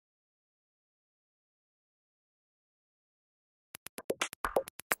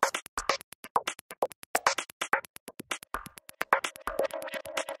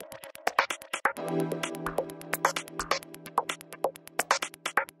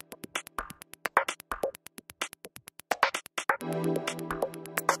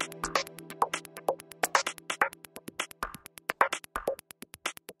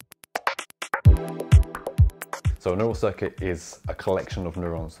So a neural circuit is a collection of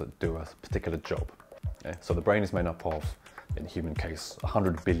neurons that do a particular job. Okay? So the brain is made up of, in the human case,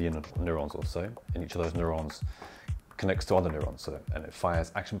 100 billion neurons or so, and each of those neurons connects to other neurons, and it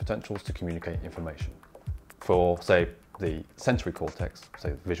fires action potentials to communicate information. For, say, the sensory cortex,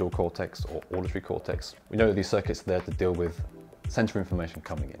 say the visual cortex or auditory cortex, we know that these circuits are there to deal with sensory information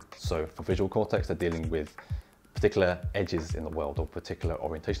coming in. So for visual cortex, they're dealing with particular edges in the world, or particular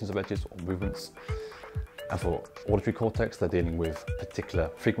orientations of edges or movements. And for auditory cortex, they're dealing with particular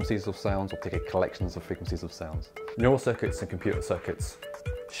frequencies of sounds or particular collections of frequencies of sounds. Neural circuits and computer circuits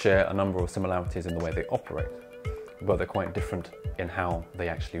share a number of similarities in the way they operate, but they're quite different in how they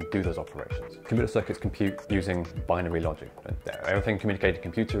actually do those operations. Computer circuits compute using binary logic. Everything communicated in a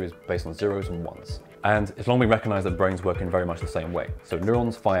computer is based on zeros and ones. And it's long been recognized that brains work in very much the same way. So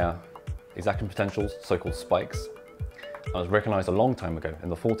neurons fire these action potentials, so-called spikes. It was recognized a long time ago, in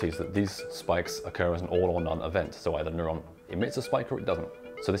the 40s, that these spikes occur as an all or none event. So either a neuron emits a spike or it doesn't.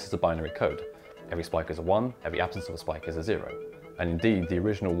 So this is a binary code. Every spike is a 1, every absence of a spike is a 0. And indeed, the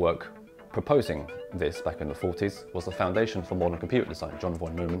original work proposing this back in the 40s was the foundation for modern computer design. John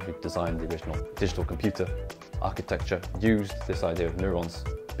von Neumann, who designed the original digital computer architecture, used this idea of neurons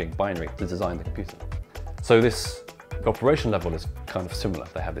being binary to design the computer. So this operation level is kind of similar.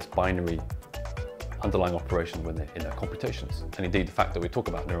 They have this binary underlying operation when they're in their computations. And indeed, the fact that we talk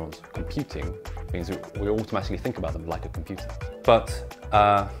about neurons computing means we automatically think about them like a computer. But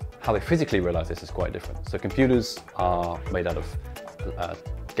how they physically realize this is quite different. So computers are made out of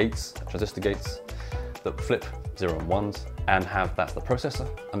gates, transistor gates, that flip 0 and 1s, and that's the processor,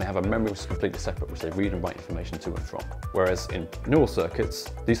 and they have a memory which is completely separate, which they read and write information to and from. Whereas in neural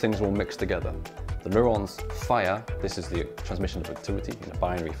circuits, these things are all mixed together. The neurons fire, this is the transmission of activity in a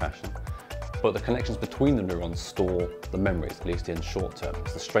binary fashion, but the connections between the neurons store the memories, at least in short term.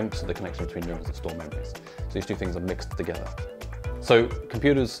 It's the strengths of the connection between neurons that store memories. So these two things are mixed together. So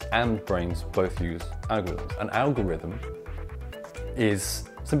computers and brains both use algorithms. An algorithm is,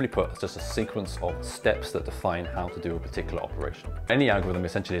 simply put, just a sequence of steps that define how to do a particular operation. Any algorithm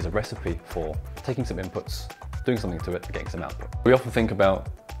essentially is a recipe for taking some inputs, doing something to it, and getting some output. We often think about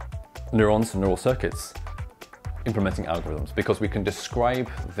neurons and neural circuits implementing algorithms because we can describe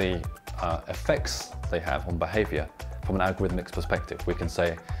the effects they have on behavior from an algorithmic perspective. We can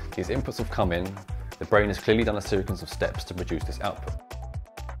say these inputs have come in, the brain has clearly done a sequence of steps to produce this output.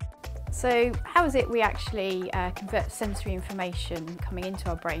 So how is it we actually convert sensory information coming into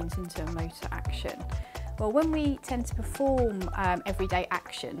our brains into a motor action? Well, when we tend to perform everyday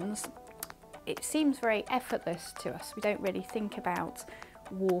actions, it seems very effortless to us. We don't really think about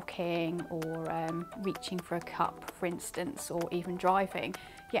walking or reaching for a cup, for instance, or even driving.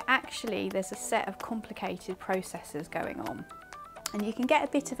 Yet actually there's a set of complicated processes going on. And you can get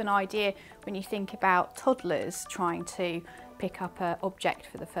a bit of an idea when you think about toddlers trying to pick up an object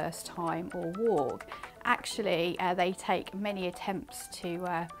for the first time or walk. Actually, they take many attempts to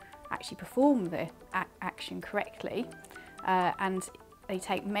actually perform the action correctly, and they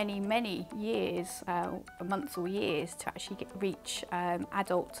take many years, months or years, to actually reach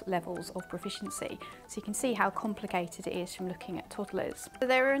adult levels of proficiency. So you can see how complicated it is from looking at toddlers. So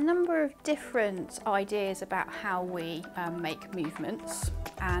there are a number of different ideas about how we make movements,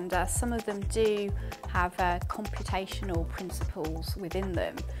 and some of them do have computational principles within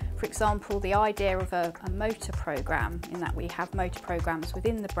them. For example, the idea of a motor program, in that we have motor programs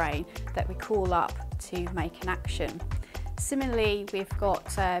within the brain that we call up to make an action. Similarly, we've got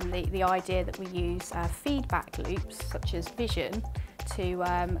the idea that we use feedback loops, such as vision, to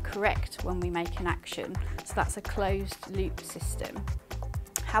correct when we make an action. So that's a closed loop system.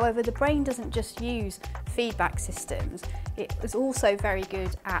 However, the brain doesn't just use feedback systems. It is also very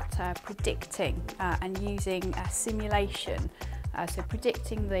good at predicting and using simulation, so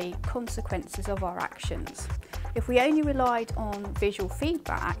predicting the consequences of our actions. If we only relied on visual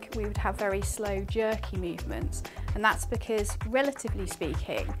feedback, we would have very slow, jerky movements, and that's because, relatively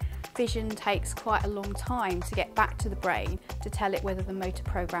speaking, vision takes quite a long time to get back to the brain to tell it whether the motor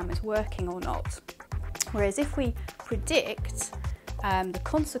program is working or not. Whereas if we predict the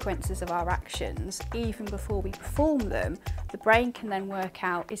consequences of our actions even before we perform them, the brain can then work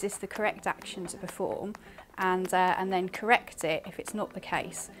out, is this the correct action to perform, and then correct it if it's not the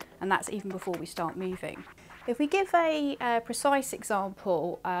case, and that's even before we start moving. If we give a precise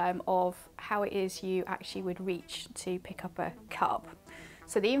example of how it is you actually would reach to pick up a cup.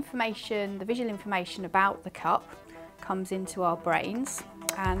 So the information, the visual information about the cup comes into our brains,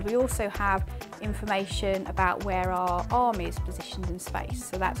 and we also have information about where our arm is positioned in space.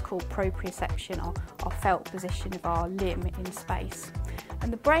 So that's called proprioception, or felt position of our limb in space.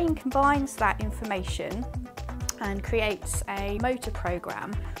 And the brain combines that information and creates a motor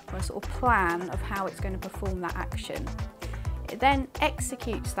program, or a sort of plan of how it's going to perform that action. It then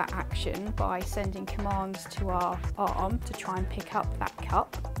executes that action by sending commands to our arm to try and pick up that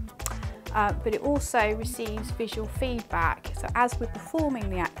cup. But it also receives visual feedback. So as we're performing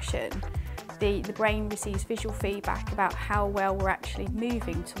the action, the brain receives visual feedback about how well we're actually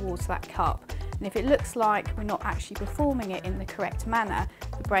moving towards that cup. And if it looks like we're not actually performing it in the correct manner,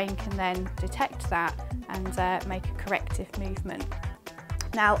 the brain can then detect that and make a corrective movement.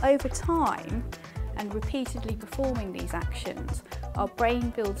 Now, over time, and repeatedly performing these actions, our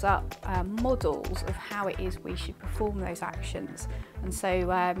brain builds up models of how it is we should perform those actions. And so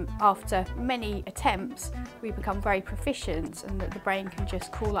after many attempts, we become very proficient, and that the brain can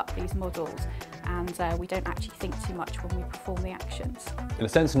just call up these models, and we don't actually think too much when we perform the actions. In a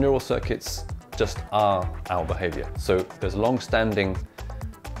sense, neural circuits just are our behaviour. So there's a long-standing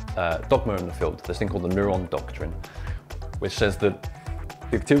dogma in the field, this thing called the neuron doctrine, which says that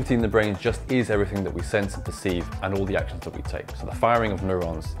the activity in the brain just is everything that we sense and perceive and all the actions that we take. So the firing of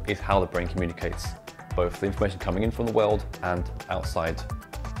neurons is how the brain communicates both the information coming in from the world and outside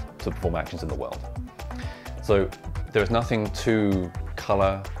to perform actions in the world. So there is nothing to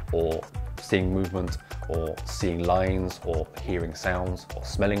colour or seeing movement or seeing lines or hearing sounds or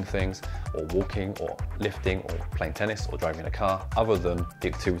smelling things or walking or lifting or playing tennis or driving in a car other than the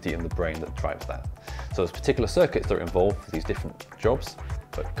activity in the brain that drives that. So there's particular circuits that are involved for these different jobs,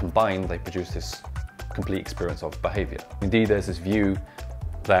 but combined they produce this complete experience of behaviour. Indeed, there's this view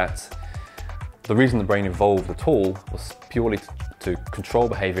that the reason the brain evolved at all was purely to control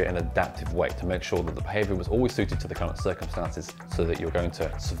behaviour in an adaptive way, to make sure that the behaviour was always suited to the current circumstances so that you're going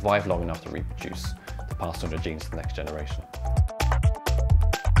to survive long enough to reproduce, to pass on your genes to the next generation.